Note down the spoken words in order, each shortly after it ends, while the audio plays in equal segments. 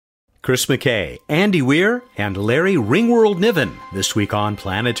Chris McKay, Andy Weir, and Larry Ringworld Niven this week on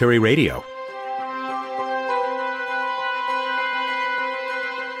Planetary Radio.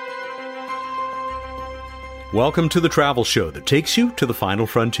 Welcome to the travel show that takes you to the final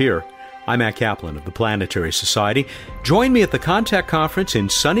frontier. I'm Matt Kaplan of the Planetary Society. Join me at the Contact Conference in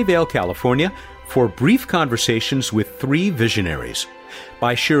Sunnyvale, California, for brief conversations with three visionaries.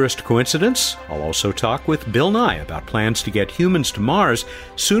 By sheerest coincidence, I'll also talk with Bill Nye about plans to get humans to Mars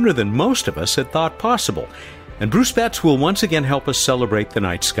sooner than most of us had thought possible. And Bruce Betts will once again help us celebrate the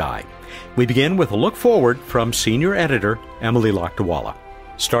night sky. We begin with a look forward from senior editor Emily Lakdawalla.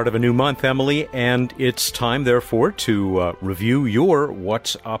 Start of a new month, Emily, and it's time, therefore, to review your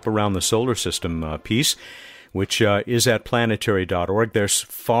What's Up Around the Solar System piece, which is at planetary.org. There's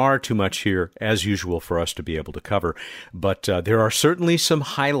far too much here, as usual, for us to be able to cover, but there are certainly some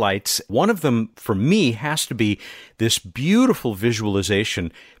highlights. One of them, for me, has to be this beautiful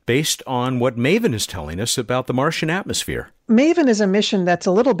visualization based on what MAVEN is telling us about the Martian atmosphere. MAVEN is a mission that's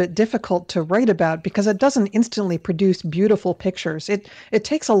a little bit difficult to write about because it doesn't instantly produce beautiful pictures. It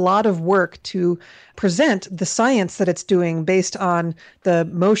takes a lot of work to present the science that it's doing based on the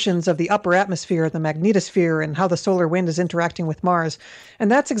motions of the upper atmosphere, the magnetosphere, and how the solar wind is interacting with Mars. And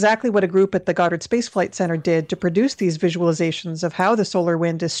that's exactly what a group at the Goddard Space Flight Center did to produce these visualizations of how the solar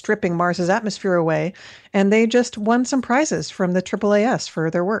wind is stripping Mars's atmosphere away. And they just won some prizes from the AAAS for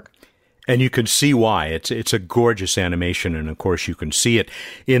their work. And you can see why. It's a gorgeous animation, and of course you can see it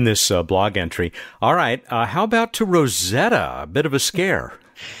in this blog entry. All right, how about to Rosetta? A bit of a scare.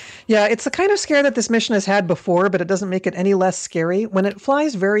 Yeah, it's the kind of scare that this mission has had before, but it doesn't make it any less scary. When it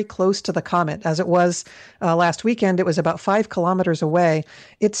flies very close to the comet, as it was last weekend, it was about 5 kilometers away.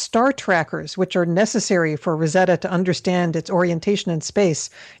 Its star trackers, which are necessary for Rosetta to understand its orientation in space,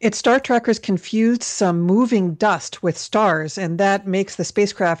 its star trackers confused some moving dust with stars, and that makes the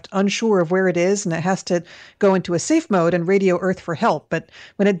spacecraft unsure of where it is, and it has to go into a safe mode and radio Earth for help. But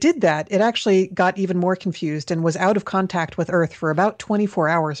when it did that, it actually got even more confused and was out of contact with Earth for about 24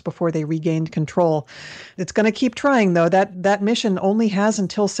 hours before they regained control. It's going to keep trying, though. That mission only has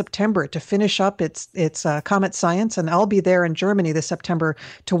until September to finish up its comet science, and I'll be there in Germany this September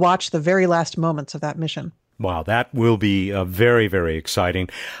to watch the very last moments of that mission. Wow, that will be very, very exciting.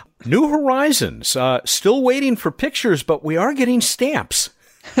 New Horizons, still waiting for pictures, but we are getting stamps.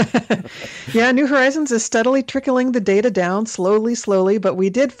 Yeah, New Horizons is steadily trickling the data down slowly, but we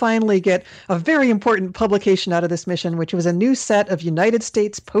did finally get a very important publication out of this mission, which was a new set of United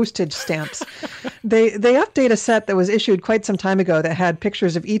States postage stamps. They update a set that was issued quite some time ago that had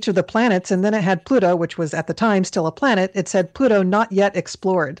pictures of each of the planets, and then it had Pluto, which was at the time still a planet. It said Pluto not yet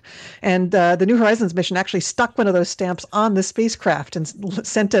explored. And the New Horizons mission actually stuck one of those stamps on the spacecraft and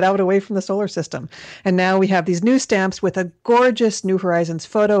sent it out away from the solar system. And now we have these new stamps with a gorgeous New Horizons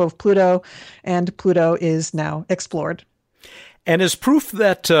photo of Pluto, and Pluto is now explored. And as proof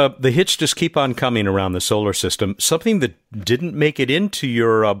that the hits just keep on coming around the solar system, something that didn't make it into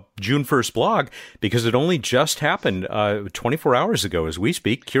your June 1st blog because it only just happened 24 hours ago as we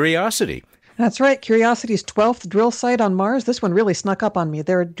speak, Curiosity. That's right. Curiosity's 12th drill site on Mars. This one really snuck up on me.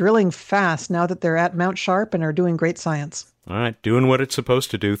 They're drilling fast now that they're at Mount Sharp and are doing great science. All right, doing what it's supposed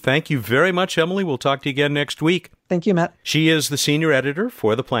to do. Thank you very much, Emily. We'll talk to you again next week. Thank you, Matt. She is the senior editor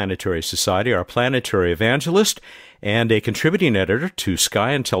for the Planetary Society, our planetary evangelist, and a contributing editor to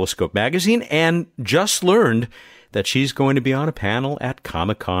Sky and Telescope magazine, and just learned that she's going to be on a panel at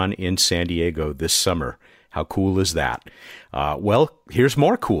Comic-Con in San Diego this summer. How cool is that? Well, here's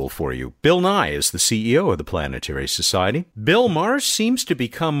more cool for you. Bill Nye is the CEO of the Planetary Society. Bill, Mars seems to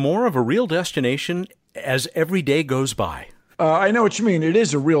become more of a real destination as every day goes by. I know what you mean. It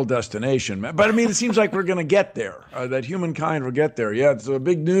is a real destination, but I mean, it seems like we're going to get there, that humankind will get there. Yeah, so the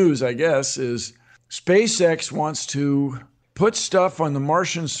big news, I guess, is SpaceX wants to put stuff on the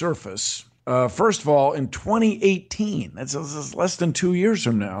Martian surface, first of all, in 2018. That's less than 2 years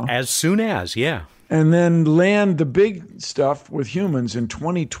from now. As soon as, yeah. And then land the big stuff with humans in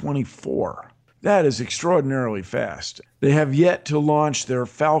 2024. That is extraordinarily fast. They have yet to launch their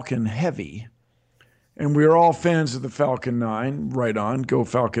Falcon Heavy. And we're all fans of the Falcon 9. Right on, go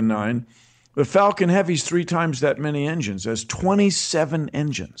Falcon 9. The Falcon Heavy's 3 times that many engines. Has 27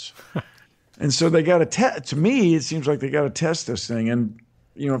 engines. And so they got to test. To me, it seems like they got to test this thing. And,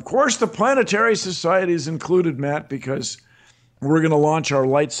 you know, of course, the Planetary Society is included, Matt, because we're going to launch our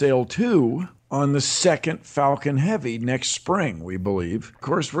LightSail 2 on the second Falcon Heavy next spring, we believe. Of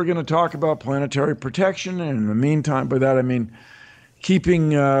course, we're going to talk about planetary protection. And in the meantime, by that I mean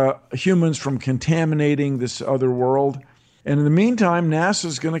keeping humans from contaminating this other world. And in the meantime, NASA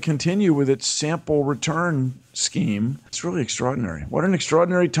is going to continue with its sample return scheme. It's really extraordinary. What an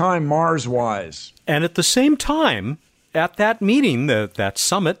extraordinary time Mars-wise. And at the same time, at that meeting, that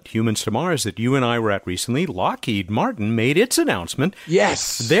summit, Humans to Mars, that you and I were at recently, Lockheed Martin made its announcement.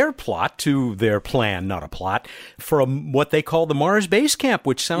 Yes. Their plot to their plan, not a plot, for what they call the Mars Base Camp,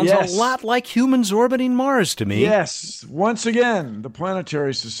 which sounds a lot like humans orbiting Mars to me. Yes. Once again, the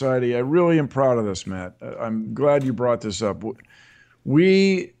Planetary Society, I really am proud of this, Matt. I'm glad you brought this up.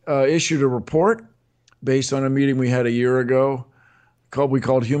 We issued a report based on a meeting we had a year ago we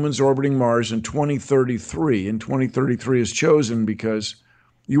called Humans Orbiting Mars in 2033. And 2033 is chosen because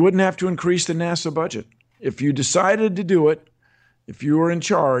you wouldn't have to increase the NASA budget. If you decided to do it, if you were in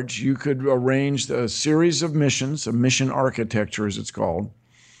charge, you could arrange a series of missions, a mission architecture as it's called,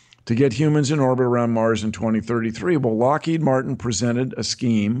 to get humans in orbit around Mars in 2033. Well, Lockheed Martin presented a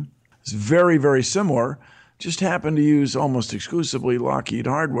scheme. It's very, very similar, just happened to use almost exclusively Lockheed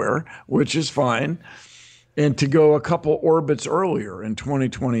hardware, which is fine, and to go a couple orbits earlier in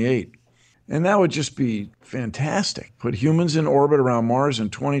 2028. And that would just be fantastic. Put humans in orbit around Mars in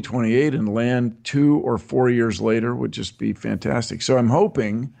 2028 and land 2 or 4 years later would just be fantastic. So I'm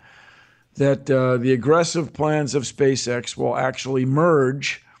hoping that the aggressive plans of SpaceX will actually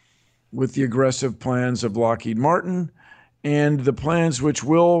merge with the aggressive plans of Lockheed Martin and the plans which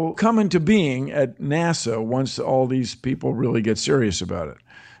will come into being at NASA once all these people really get serious about it.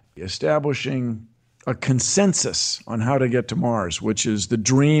 Establishing a consensus on how to get to Mars, which is the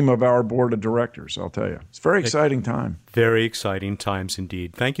dream of our board of directors, I'll tell you. It's a very exciting time. Very exciting times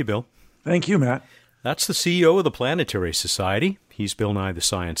indeed. Thank you, Bill. Thank you, Matt. That's the CEO of the Planetary Society. He's Bill Nye, the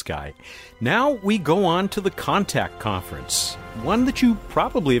Science Guy. Now we go on to the Contact Conference, one that you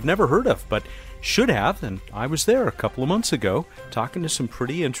probably have never heard of, but should have, and I was there a couple of months ago talking to some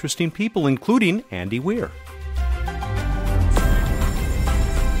pretty interesting people, including Andy Weir.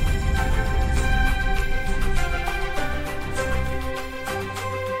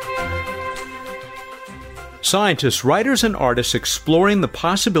 Scientists, writers, and artists exploring the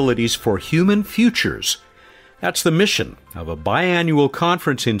possibilities for human futures. That's the mission of a biannual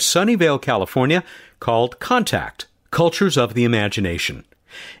conference in Sunnyvale, California, called Contact, Cultures of the Imagination.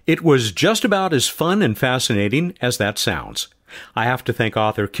 It was just about as fun and fascinating as that sounds. I have to thank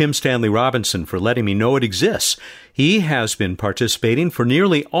author Kim Stanley Robinson for letting me know it exists. He has been participating for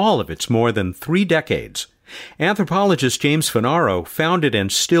nearly all of its more than 3 decades. Anthropologist James Finaro founded and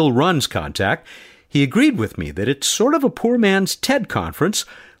still runs Contact. He agreed with me that it's sort of a poor man's TED conference,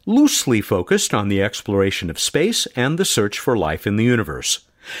 loosely focused on the exploration of space and the search for life in the universe.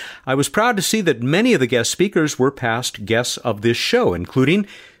 I was proud to see that many of the guest speakers were past guests of this show, including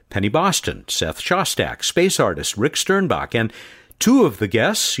Penny Boston, Seth Shostak, space artist Rick Sternbach, and 2 of the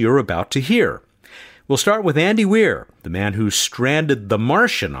guests you're about to hear. We'll start with Andy Weir, the man who stranded the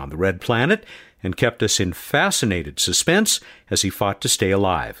Martian on the Red Planet and kept us in fascinated suspense as he fought to stay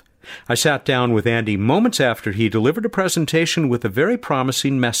alive. I sat down with Andy moments after he delivered a presentation with a very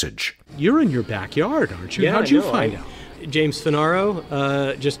promising message. You're in your backyard, aren't you? Yeah, How'd you find out? James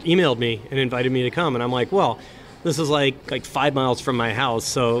Finaro just emailed me and invited me to come, and I'm like, well, this is like 5 miles from my house,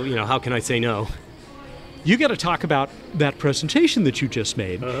 so, how can I say no? You got to talk about that presentation that you just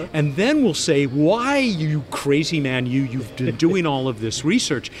made, and then we'll say why, you crazy man, you've been doing all of this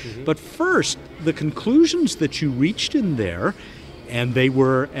research. But first, the conclusions that you reached in there, and they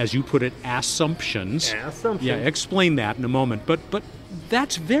were, as you put it, assumptions. Assumptions. Yeah, explain that in a moment. But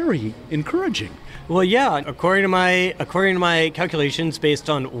that's very encouraging. Well, yeah. According to my calculations, based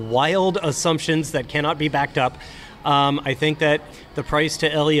on wild assumptions that cannot be backed up, I think that the price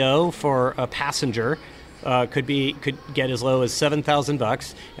to LEO for a passenger could get as low as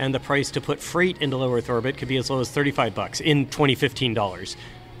 $7,000, and the price to put freight into low Earth orbit could be as low as $35 in 2015 dollars.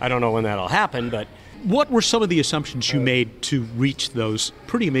 I don't know when that'll happen, but. What were some of the assumptions you made to reach those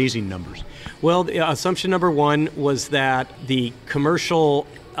pretty amazing numbers? Well, assumption number 1 was that the commercial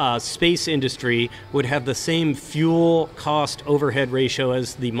space industry would have the same fuel cost overhead ratio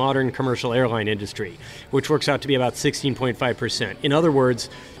as the modern commercial airline industry, which works out to be about 16.5%. In other words,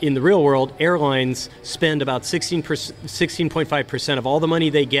 in the real world, airlines spend about 16.5% of all the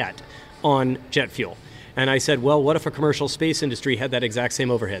money they get on jet fuel. And I said, well, what if a commercial space industry had that exact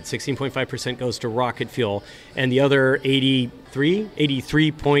same overhead? 16.5% goes to rocket fuel, and the other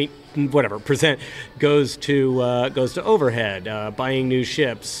 83 point whatever percent goes to overhead, buying new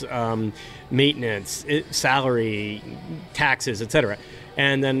ships, maintenance, salary, taxes, etc.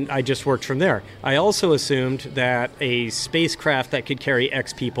 And then I just worked from there. I also assumed that a spacecraft that could carry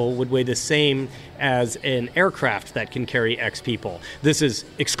X people would weigh the same as an aircraft that can carry X people. This is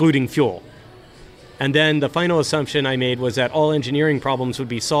excluding fuel. And then the final assumption I made was that all engineering problems would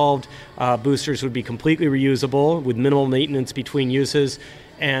be solved, boosters would be completely reusable with minimal maintenance between uses,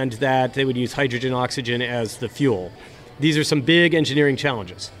 and that they would use hydrogen oxygen as the fuel. These are some big engineering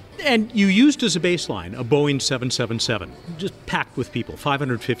challenges. And you used as a baseline a Boeing 777, just packed with people,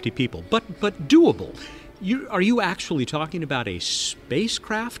 550 people, but doable. Are you actually talking about a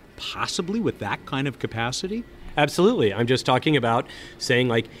spacecraft possibly with that kind of capacity? Absolutely. I'm just talking about saying,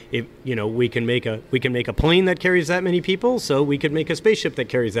 like, if we can make a plane that carries that many people, so we could make a spaceship that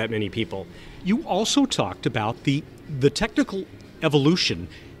carries that many people. You also talked about the technical evolution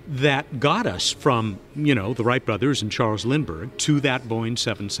that got us from, the Wright brothers and Charles Lindbergh to that Boeing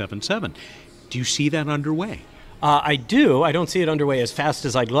 777. Do you see that underway? I do. I don't see it underway as fast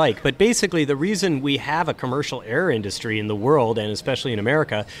as I'd like. But basically, the reason we have a commercial air industry in the world, and especially in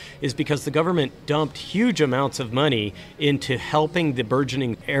America, is because the government dumped huge amounts of money into helping the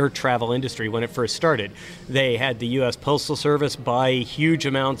burgeoning air travel industry when it first started. They had the U.S. Postal Service buy huge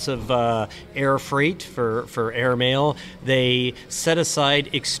amounts of air freight for air mail. They set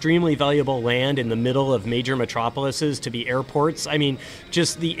aside extremely valuable land in the middle of major metropolises to be airports. I mean,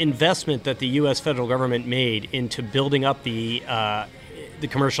 just the investment that the U.S. federal government made into building up the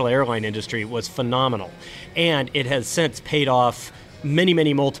commercial airline industry was phenomenal, and it has since paid off many,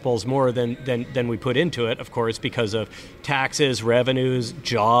 many multiples more than we put into it, of course, because of taxes, revenues,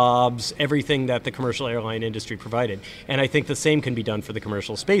 jobs, everything that the commercial airline industry provided. And I think the same can be done for the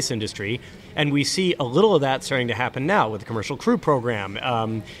commercial space industry. And we see a little of that starting to happen now with the Commercial Crew Program.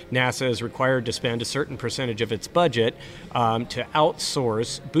 NASA is required to spend a certain percentage of its budget to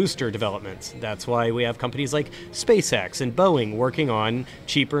outsource booster developments. That's why we have companies like SpaceX and Boeing working on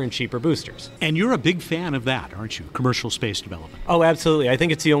cheaper and cheaper boosters. And you're a big fan of that, aren't you? Commercial space development. Oh, absolutely. I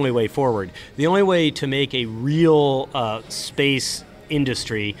think it's the only way forward. The only way to make a real space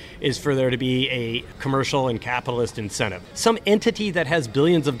industry is for there to be a commercial and capitalist incentive. Some entity that has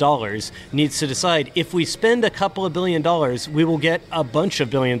billions of dollars needs to decide, if we spend a couple of $1 billion, we will get a bunch of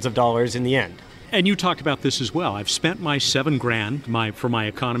billions of dollars in the end. And you talk about this as well. I've spent my $7,000 for my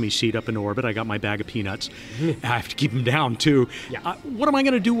economy seat up in orbit. I got my bag of peanuts. I have to keep them down, too. Yeah. What am I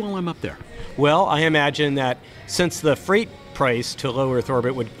going to do while I'm up there? Well, I imagine that since the freight price to low Earth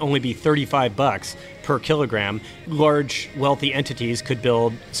orbit would only be $35 per kilogram, large, wealthy entities could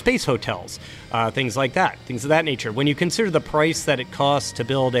build space hotels, things like that, things of that nature. When you consider the price that it costs to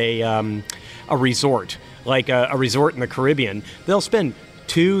build a resort, like a resort in the Caribbean, they'll spend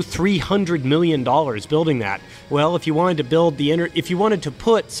 $200-300 million building that. Well, if you wanted to build if you wanted to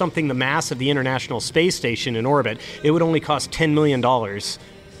put something the mass of the International Space Station in orbit, it would only cost $10 million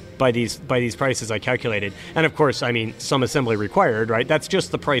by these prices I calculated. And of course, I mean, some assembly required, right? That's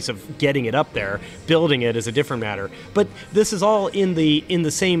just the price of getting it up there. Building it is a different matter. But this is all in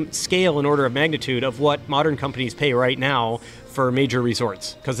the same scale and order of magnitude of what modern companies pay right now for major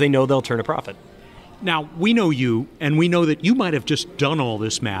resorts, because they know they'll turn a profit. Now, we know you, and we know that you might have just done all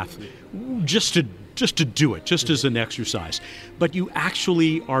this math just to do it, just as an exercise. But you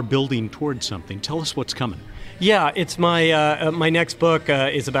actually are building towards something. Tell us what's coming. Yeah, it's my next book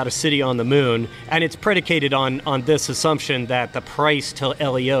is about a city on the moon, and it's predicated on this assumption that the price to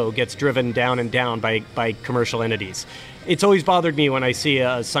LEO gets driven down and down by commercial entities. It's always bothered me when I see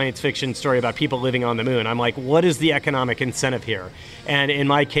a science fiction story about people living on the moon. I'm like, what is the economic incentive here? And in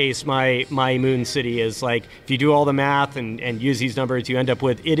my case, my moon city is like, if you do all the math and use these numbers, you end up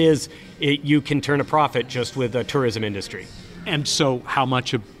with, you can turn a profit just with the tourism industry. And so how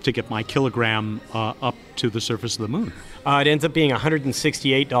much to get my kilogram up to the surface of the moon? It ends up being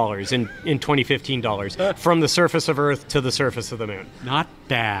 $168 in 2015 dollars from the surface of Earth to the surface of the moon. Not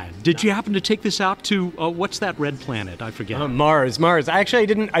bad. Did you happen to take this out to what's that red planet? I forget. Mars.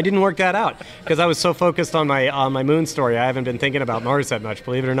 Actually, I didn't work that out because I was so focused on my moon story. I haven't been thinking about Mars that much,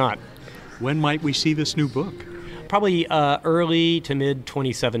 believe it or not. When might we see this new book? Probably early to mid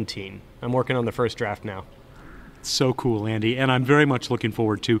 2017. I'm working on the first draft now. So cool, Andy, and I'm very much looking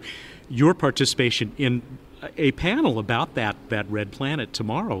forward to your participation in a panel about that red planet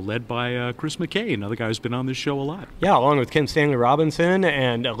tomorrow, led by Chris McKay, another guy who's been on this show a lot. Yeah, along with Kim Stanley Robinson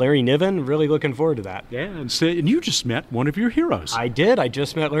and Larry Niven. Really looking forward to that. Yeah, and you just met one of your heroes. I did. I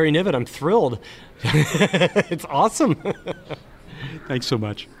just met Larry Niven. I'm thrilled. It's awesome. Thanks so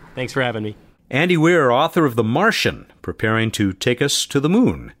much. Thanks for having me. Andy Weir, author of The Martian, preparing to take us to the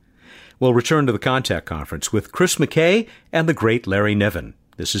moon. We'll return to the Contact Conference with Chris McKay and the great Larry Niven.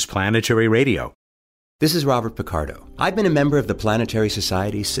 This is Planetary Radio. This is Robert Picardo. I've been a member of the Planetary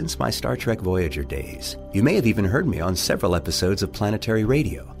Society since my Star Trek Voyager days. You may have even heard me on several episodes of Planetary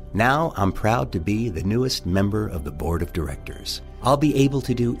Radio. Now I'm proud to be the newest member of the board of directors. I'll be able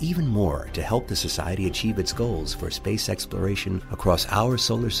to do even more to help the Society achieve its goals for space exploration across our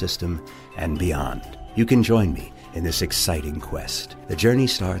solar system and beyond. You can join me in this exciting quest. The journey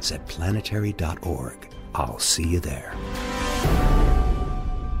starts at planetary.org. I'll see you there.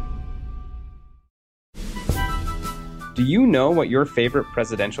 Do you know what your favorite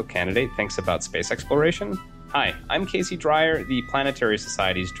presidential candidate thinks about space exploration? Hi, I'm Casey Dreyer, the Planetary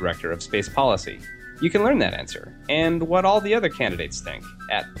Society's Director of Space Policy. You can learn that answer and what all the other candidates think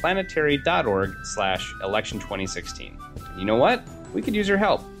at planetary.org/election2016. You know what? We could use your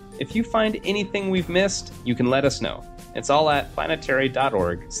help. If you find anything we've missed, you can let us know. It's all at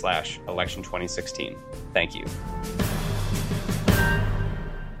planetary.org/election2016. Thank you.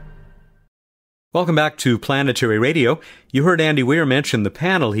 Welcome back to Planetary Radio. You heard Andy Weir mention the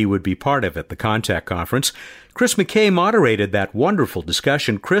panel he would be part of at the Contact Conference. Chris McKay moderated that wonderful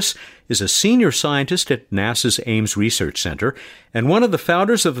discussion. Chris is a senior scientist at NASA's Ames Research Center and one of the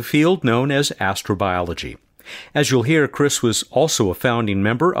founders of the field known as astrobiology. As you'll hear, Chris was also a founding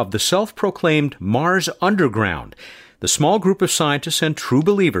member of the self-proclaimed Mars Underground, the small group of scientists and true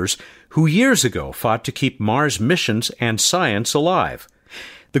believers who years ago fought to keep Mars missions and science alive.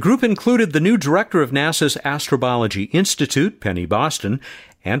 The group included the new director of NASA's Astrobiology Institute, Penny Boston,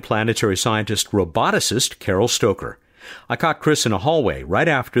 and planetary scientist roboticist Carol Stoker. I caught Chris in a hallway right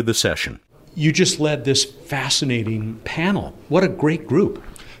after the session. You just led this fascinating panel. What a great group.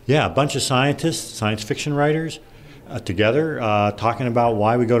 Yeah, a bunch of scientists, science fiction writers, together talking about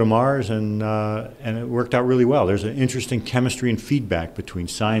why we go to Mars, and it worked out really well. There's an interesting chemistry and feedback between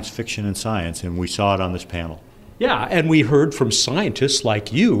science fiction and science, and we saw it on this panel. Yeah, and we heard from scientists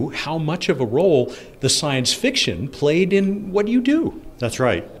like you how much of a role the science fiction played in what you do. That's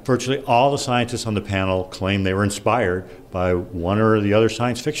right. Virtually all the scientists on the panel claimed they were inspired by one or the other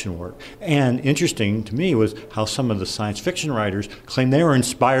science fiction work. And interesting to me was how some of the science fiction writers claimed they were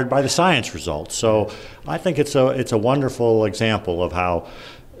inspired by the science results. So I think it's a wonderful example of how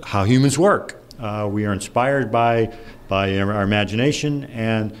humans work. We are inspired by our imagination,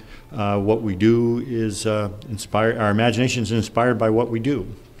 and what we do is our imagination is inspired by what we do.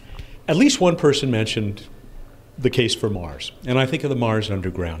 At least one person mentioned the case for Mars, and I think of the Mars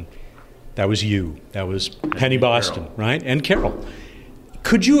Underground. That was you. That was Penny Boston, right? And Carol.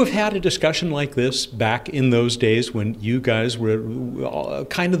 Could you have had a discussion like this back in those days when you guys were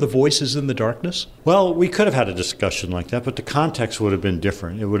kind of the voices in the darkness? Well, we could have had a discussion like that, but the context would have been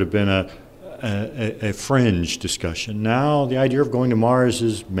different. It would have been a fringe discussion. Now the idea of going to Mars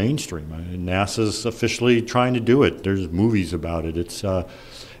is mainstream. NASA's officially trying to do it. There's movies about it.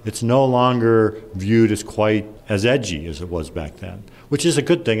 It's no longer viewed as quite as edgy as it was back then, which is a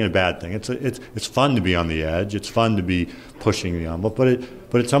good thing and a bad thing. It's fun to be on the edge. It's fun to be pushing the envelope.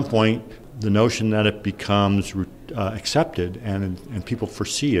 But at some point, the notion that it becomes accepted and people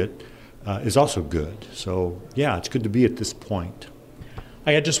foresee it is also good. So yeah, it's good to be at this point.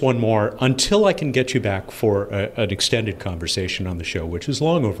 I had just one more. Until I can get you back for an extended conversation on the show, which is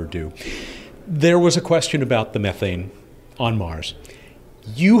long overdue, there was a question about the methane on Mars.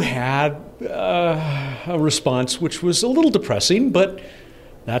 You had a response which was a little depressing, but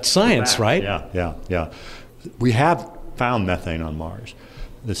that's science, right? Yeah. We have found methane on Mars.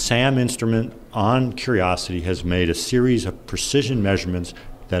 The SAM instrument on Curiosity has made a series of precision measurements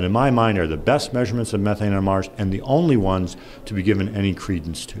that in my mind are the best measurements of methane on Mars and the only ones to be given any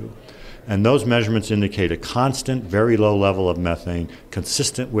credence to. And those measurements indicate a constant, very low level of methane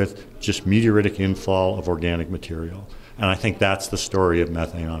consistent with just meteoritic infall of organic material. And I think that's the story of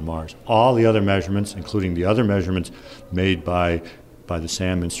methane on Mars. All the other measurements, including the other measurements made by the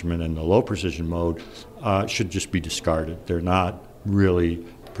SAM instrument in the low precision mode, should just be discarded. They're not really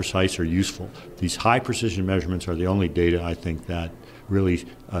precise or useful. These high precision measurements are the only data I think that really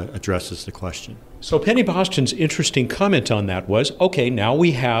addresses the question. So Penny Boston's interesting comment on that was, okay, now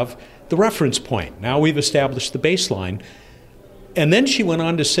we have the reference point. Now we've established the baseline. And then she went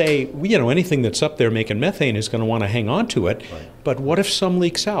on to say, anything that's up there making methane is going to want to hang on to it. Right. But what if some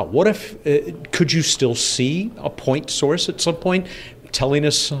leaks out? What if, could you still see a point source at some point telling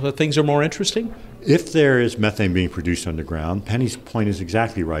us things are more interesting? If there is methane being produced underground, Penny's point is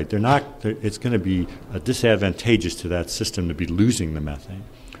exactly right. It's going to be disadvantageous to that system to be losing the methane.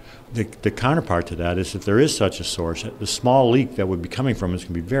 The counterpart to that is if there is such a source, the small leak that would be coming from it is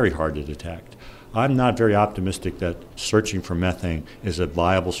going to be very hard to detect. I'm not very optimistic that searching for methane is a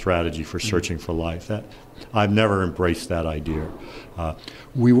viable strategy for searching for life. I've never embraced that idea.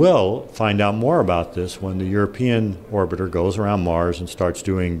 We will find out more about this when the European orbiter goes around Mars and starts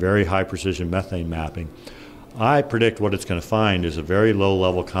doing very high precision methane mapping. I predict what it's going to find is a very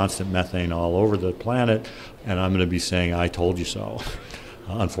low-level constant methane all over the planet, and I'm going to be saying, I told you so.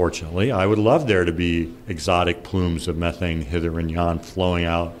 Unfortunately, I would love there to be exotic plumes of methane hither and yon flowing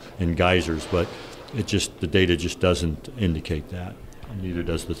out in geysers, but the data just doesn't indicate that, and neither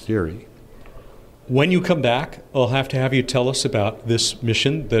does the theory. When you come back, I'll have to have you tell us about this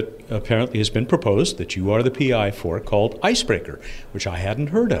mission that apparently has been proposed, that you are the PI for, called Icebreaker, which I hadn't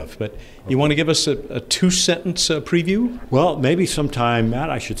heard of. But you want to give us a two-sentence preview? Well, maybe sometime, Matt,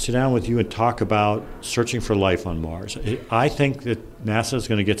 I should sit down with you and talk about searching for life on Mars. I think that NASA is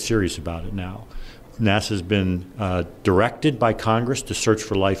going to get serious about it now. NASA has been directed by Congress to search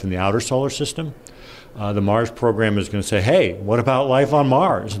for life in the outer solar system. The Mars program is going to say, hey, what about life on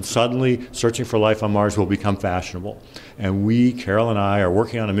Mars? And suddenly searching for life on Mars will become fashionable. And we, Carol and I, are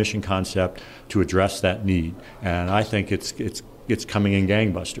working on a mission concept to address that need. And I think it's coming in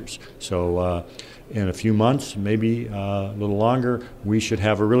gangbusters. So in a few months, maybe a little longer, we should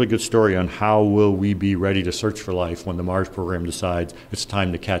have a really good story on how will we be ready to search for life when the Mars program decides it's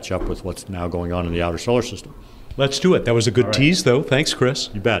time to catch up with what's now going on in the outer solar system. Let's do it. That was a good tease, though. Thanks, Chris.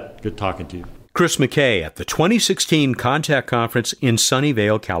 You bet. Good talking to you. Chris McKay at the 2016 Contact Conference in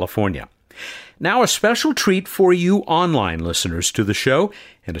Sunnyvale, California. Now, a special treat for you online listeners to the show,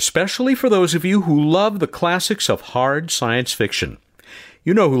 and especially for those of you who love the classics of hard science fiction.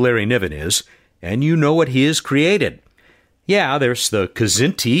 You know who Larry Niven is, and you know what he has created. Yeah, there's the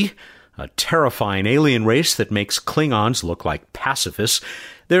Kzinti, a terrifying alien race that makes Klingons look like pacifists.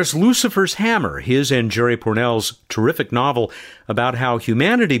 There's Lucifer's Hammer, his and Jerry Pournelle's terrific novel about how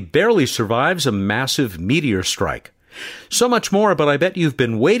humanity barely survives a massive meteor strike. So much more, but I bet you've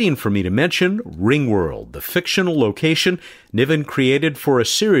been waiting for me to mention Ringworld, the fictional location Niven created for a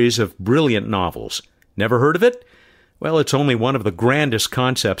series of brilliant novels. Never heard of it? Well, it's only one of the grandest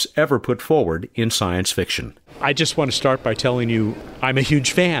concepts ever put forward in science fiction. I just want to start by telling you I'm a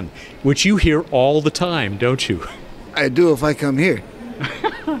huge fan, which you hear all the time, don't you? I do if I come here.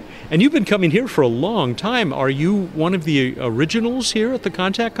 And you've been coming here for a long time. Are you one of the originals here at the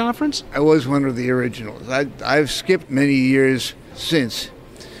Contact Conference? I was one of the originals. I've skipped many years since,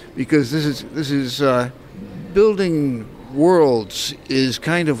 because this is building worlds is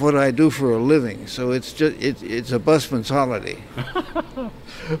kind of what I do for a living. So it's a busman's holiday.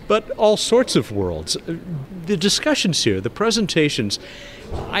 But all sorts of worlds. The discussions here, the presentations.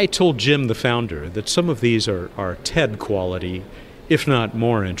 I told Jim, the founder, that some of these are TED quality, if not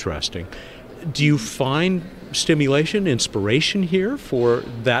more interesting. Do you find stimulation, inspiration here for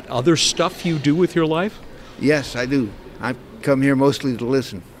that other stuff you do with your life? Yes, I do. I come here mostly to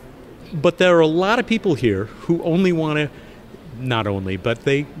listen. But there are a lot of people here who only want to, not only, but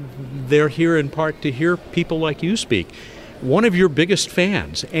they're here in part to hear people like you speak. One of your biggest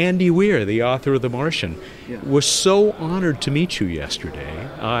fans, Andy Weir, the author of The Martian, was so honored to meet you yesterday.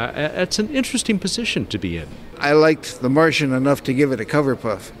 It's an interesting position to be in. I liked The Martian enough to give it a cover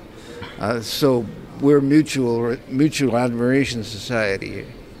puff. So we're mutual admiration society here.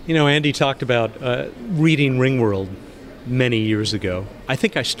 You know, Andy talked about reading Ringworld many years ago. I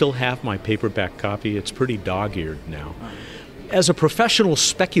think I still have my paperback copy. It's pretty dog-eared now. As a professional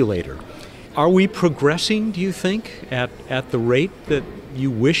speculator, are we progressing, do you think, at the rate that you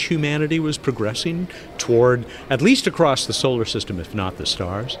wish humanity was progressing toward, at least across the solar system, if not the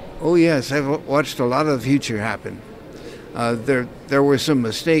stars? Oh, yes. I've watched a lot of the future happen. There were some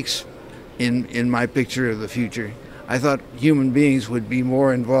mistakes in my picture of the future. I thought human beings would be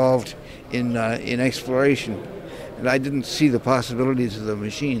more involved in exploration, and I didn't see the possibilities of the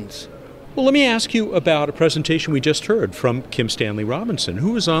machines. Well, let me ask you about a presentation we just heard from Kim Stanley Robinson,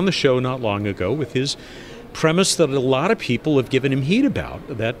 who was on the show not long ago with his premise that a lot of people have given him heat about,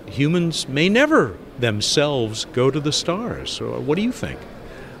 that humans may never themselves go to the stars. So what do you think?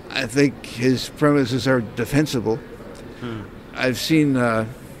 I think his premises are defensible. I've seen, what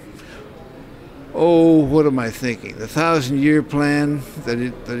am I thinking? The 1,000-year plan that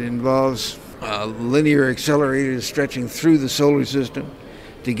involves linear accelerators stretching through the solar system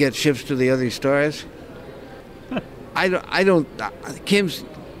to get ships to the other stars. Kim's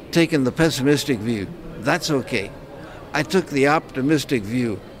taken the pessimistic view. That's okay. I took the optimistic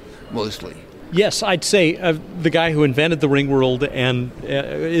view, mostly. Yes, I'd say the guy who invented the Ringworld and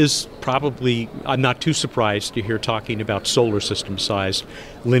is probably, I'm not too surprised to hear talking about solar system-sized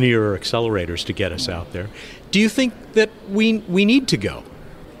linear accelerators to get us out there. Do you think that we need to go?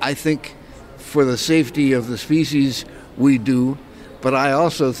 I think for the safety of the species, we do. But I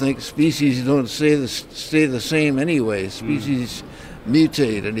also think species don't stay the same anyway. Species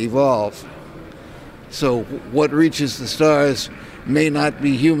mutate and evolve. So what reaches the stars may not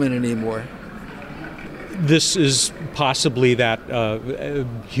be human anymore. this is possibly that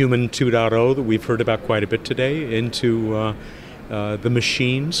human 2.0 that we've heard about quite a bit today into the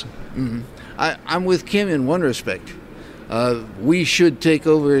machines? Mm-hmm. I'm with Kim in one respect. We should take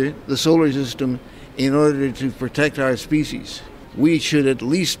over the solar system in order to protect our species. We should at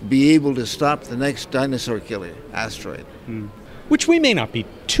least be able to stop the next dinosaur killer asteroid. Which we may not be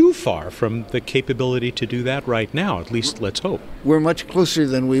too far from the capability to do that right now, at least let's hope. We're much closer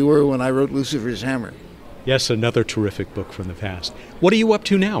than we were when I wrote Lucifer's Hammer. Yes, another terrific book from the past. What are you up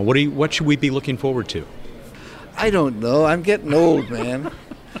to now? What should we be looking forward to? I don't know. I'm getting old, man.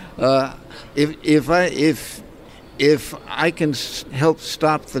 If I can help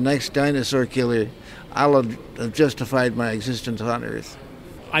stop the next dinosaur killer, I'll have justified my existence on Earth.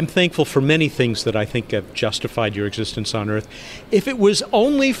 I'm thankful for many things that I think have justified your existence on Earth. If it was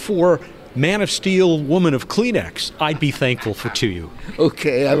only for Man of Steel, Woman of Kleenex, I'd be thankful to you.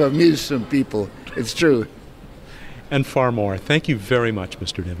 Okay, I've amused some people. It's true. And far more. Thank you very much,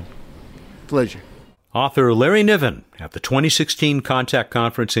 Mr. Niven. Pleasure. Author Larry Niven at the 2016 Contact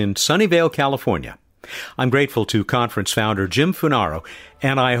Conference in Sunnyvale, California. I'm grateful to conference founder Jim Funaro,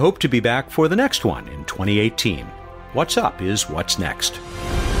 and I hope to be back for the next one in 2018. What's Up is what's next.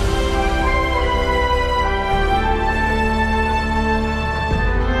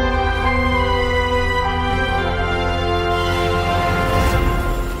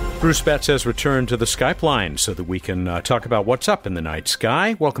 Bruce Betts has returned to the Skype line so that we can talk about what's up in the night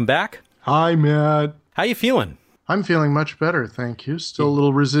sky. Welcome back. Hi, Matt. How you feeling? I'm feeling much better, thank you. Still a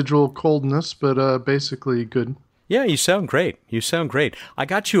little residual coldness, but basically good. Yeah, you sound great. I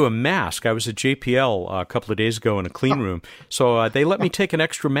got you a mask. I was at JPL a couple of days ago in a clean room, so they let me take an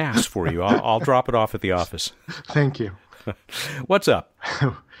extra mask for you. I'll drop it off at the office. Thank you. What's up?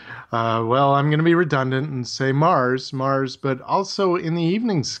 Well, I'm going to be redundant and say Mars, but also in the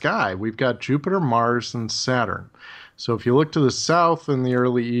evening sky, we've got Jupiter, Mars, and Saturn. So if you look to the south in the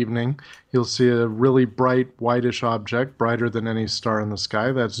early evening, you'll see a really bright whitish object, brighter than any star in the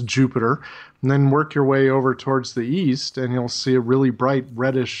sky. That's Jupiter. And then work your way over towards the east, and you'll see a really bright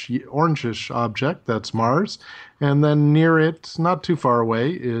reddish, orangish object. That's Mars. And then near it, not too far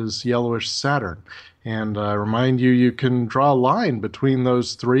away, is yellowish Saturn. And I remind you, you can draw a line between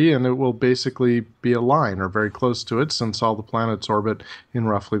those three, and it will basically be a line, or very close to it, since all the planets orbit in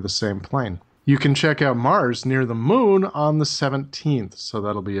roughly the same plane. You can check out Mars near the moon on the 17th, so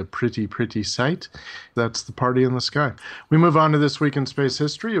that'll be a pretty sight. That's the party in the sky. We move on to This Week in Space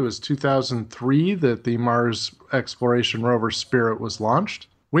History. It was 2003 that the Mars exploration rover Spirit was launched.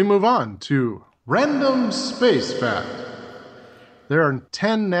 We move on to Random Space Fact. There are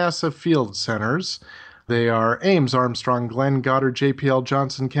 10 NASA field centers. They are Ames, Armstrong, Glenn, Goddard, JPL,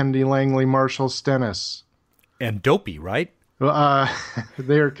 Johnson, Kennedy, Langley, Marshall, Stennis. And Dopey, right?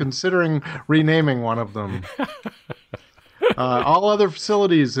 They are considering renaming one of them. All other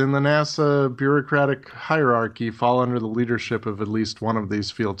facilities in the NASA bureaucratic hierarchy fall under the leadership of at least one of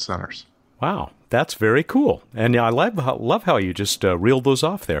these field centers. Wow, that's very cool. And I love how you just reeled those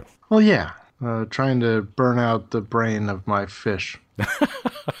off there. Well, yeah, trying to burn out the brain of my fish.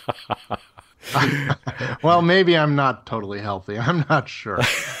 Well, maybe I'm not totally healthy. I'm not sure.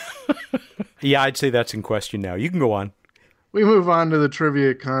 Yeah, I'd say that's in question now. You can go on. We move on to the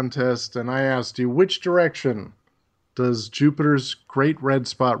trivia contest, and I asked you, which direction does Jupiter's great red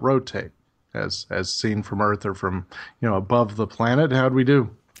spot rotate, as seen from Earth or from, above the planet? How'd we do?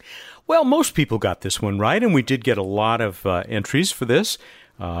 Well, most people got this one right, and we did get a lot of entries for this.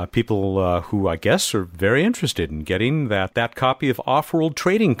 People who, I guess, are very interested in getting that copy of Off-World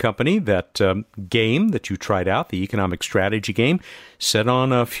Trading Company, that game that you tried out, the economic strategy game, set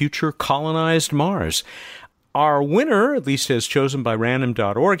on a future colonized Mars. Our winner, at least as chosen by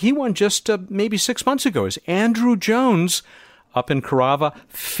random.org, he won just maybe 6 months ago, is Andrew Jones up in Kerava,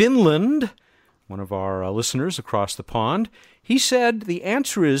 Finland, one of our listeners across the pond. He said the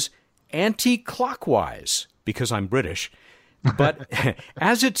answer is anti-clockwise, because I'm British. But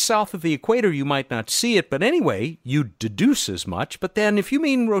as it's south of the equator, you might not see it. But anyway, you deduce as much. But then if you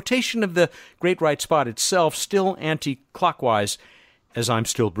mean rotation of the great right spot itself, still anti-clockwise, as I'm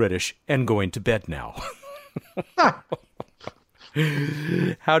still British and going to bed now.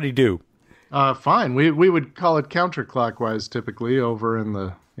 How'd he do? Fine. We would call it counterclockwise typically over in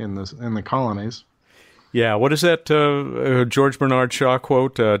the colonies. Yeah, what is that George Bernard Shaw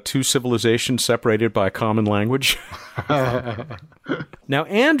quote? Two civilizations separated by a common language. Now,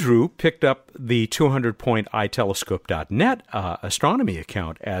 Andrew picked up the 200-point itelescope.net astronomy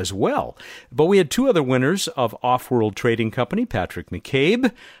account as well. But we had two other winners of Off-World Trading Company, Patrick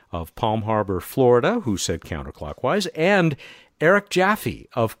McCabe of Palm Harbor, Florida, who said counterclockwise, and Eric Jaffe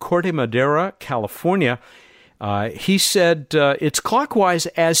of Corte Madera, California. He said it's clockwise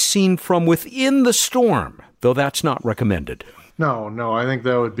as seen from within the storm, though that's not recommended. No, I think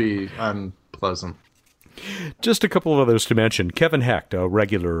that would be unpleasant. Just a couple of others to mention. Kevin Hecht, a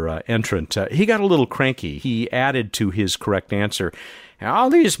regular entrant, he got a little cranky. He added to his correct answer, all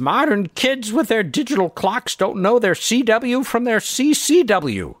these modern kids with their digital clocks don't know their CW from their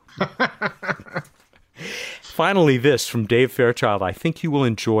CCW. Finally, this from Dave Fairchild. I think you will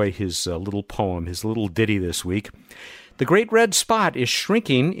enjoy his little poem, his little ditty this week. The great red spot is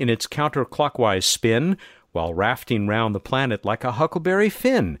shrinking in its counterclockwise spin while rafting round the planet like a huckleberry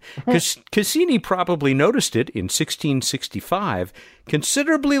fin. Cassini probably noticed it in 1665,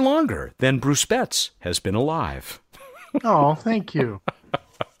 considerably longer than Bruce Betts has been alive. Oh, thank you.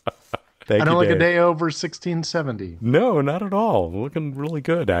 Thank I don't you, like Dave. a day over 1670. No, not at all. Looking really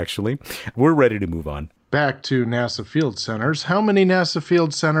good, actually. We're ready to move on. Back to NASA Field Centers. How many NASA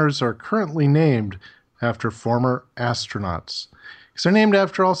Field Centers are currently named after former astronauts? Because they're named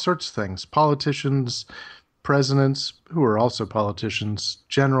after all sorts of things. Politicians, presidents, who are also politicians,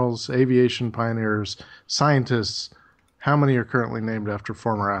 generals, aviation pioneers, scientists. How many are currently named after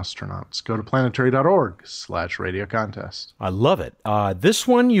former astronauts? Go to planetary.org/radio contest. I love it. This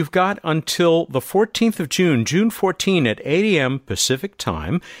one you've got until the 14th of June, June 14 at 8 a.m. Pacific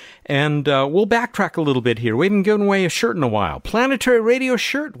time. And we'll backtrack a little bit here. We haven't given away a shirt in a while. Planetary Radio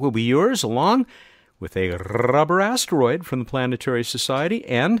shirt will be yours, along with a rubber asteroid from the Planetary Society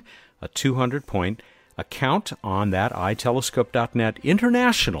and a 200-point account on that iTelescope.net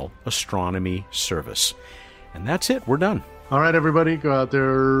International Astronomy Service. And that's it. We're done. All right, everybody, go out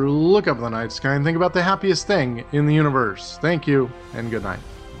there, look up the night sky, and think about the happiest thing in the universe. Thank you, and good night.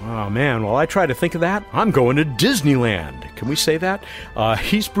 Oh, man. While I try to think of that, I'm going to Disneyland. Can we say that?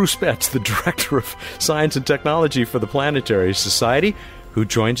 He's Bruce Betts, the Director of Science and Technology for the Planetary Society, who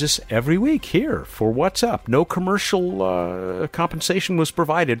joins us every week here for What's Up. No commercial compensation was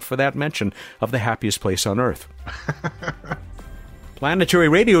provided for that mention of the happiest place on Earth. Planetary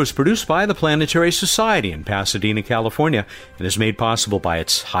Radio is produced by the Planetary Society in Pasadena, California, and is made possible by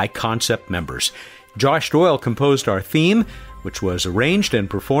its high-concept members. Josh Doyle composed our theme, which was arranged and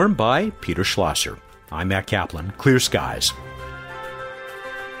performed by Peter Schlosser. I'm Matt Kaplan. Clear skies.